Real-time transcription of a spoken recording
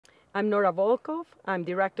I'm Nora Volkow. I'm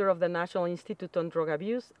director of the National Institute on Drug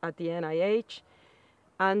Abuse at the NIH,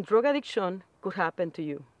 and drug addiction could happen to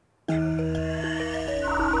you.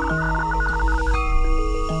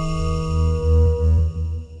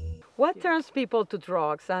 What turns people to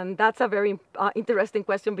drugs? And that's a very interesting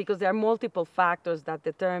question because there are multiple factors that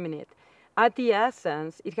determine it. At the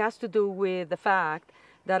essence, it has to do with the fact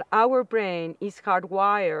that our brain is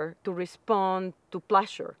hardwired to respond to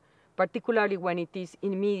pleasure, particularly when it is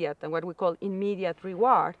immediate and what we call immediate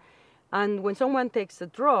reward. And when someone takes a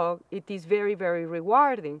drug, it is very, very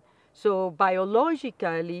rewarding. So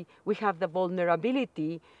biologically, we have the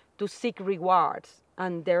vulnerability to seek rewards,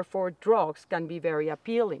 and therefore drugs can be very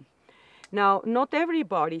appealing. Now, not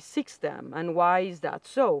everybody seeks them, and why is that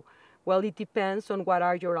so? Well, it depends on what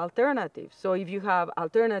are your alternatives. So if you have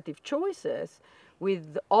alternative choices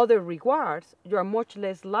with other rewards, you are much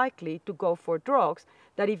less likely to go for drugs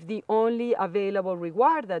than if the only available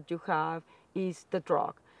reward that you have is the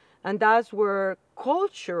drug. And that's where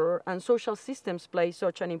culture and social systems play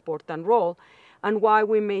such an important role, and why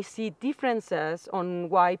we may see differences on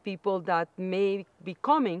why people that may be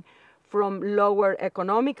coming from lower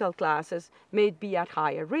economical classes may be at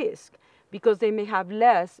higher risk, because they may have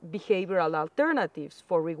less behavioral alternatives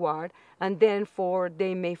for reward, and therefore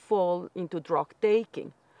they may fall into drug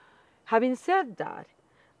taking. Having said that,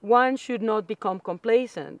 one should not become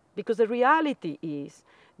complacent, because the reality is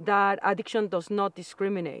that addiction does not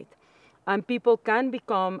discriminate, and people can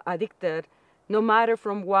become addicted no matter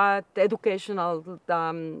from what educational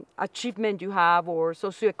achievement you have, or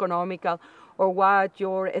socioeconomical, or what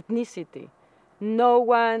your ethnicity. No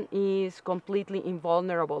one is completely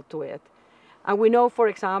invulnerable to it. And we know, for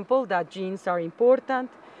example, that genes are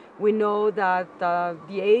important. We know that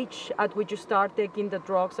the age at which you start taking the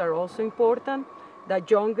drugs are also important. The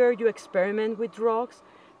younger you experiment with drugs,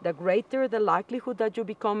 the greater the likelihood that you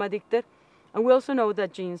become addicted. And we also know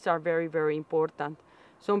that genes are very, very important.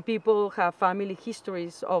 Some people have family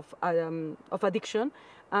histories of addiction,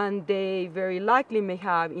 and they very likely may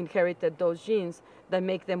have inherited those genes that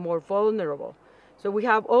make them more vulnerable. So we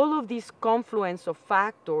have all of these confluence of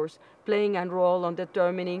factors playing a role on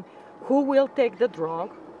determining who will take the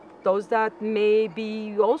drug, those that may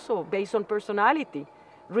be also based on personality,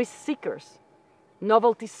 risk seekers,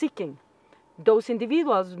 novelty seeking. Those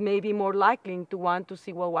individuals may be more likely to want to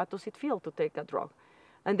see, well, what does it feel to take a drug?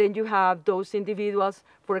 And then you have those individuals,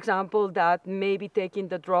 for example, that may be taking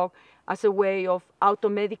the drug as a way of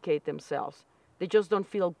auto-medicate themselves. They just don't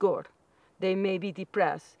feel good. They may be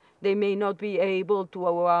depressed. They may not be able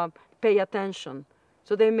to pay attention.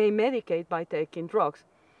 So they may medicate by taking drugs.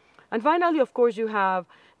 And finally, of course, you have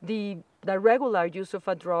the regular use of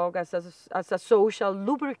a drug as a social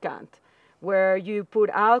lubricant, where you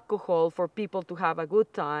put alcohol for people to have a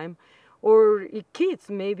good time, or kids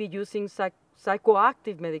may be using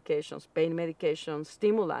psychoactive medications, pain medications,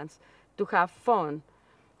 stimulants, to have fun.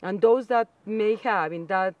 And those that may have in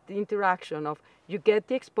that interaction of you get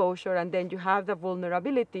the exposure and then you have the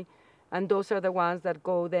vulnerability, and those are the ones that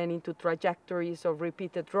go then into trajectories of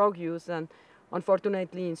repeated drug use and,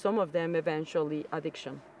 unfortunately, in some of them, eventually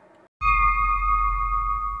addiction.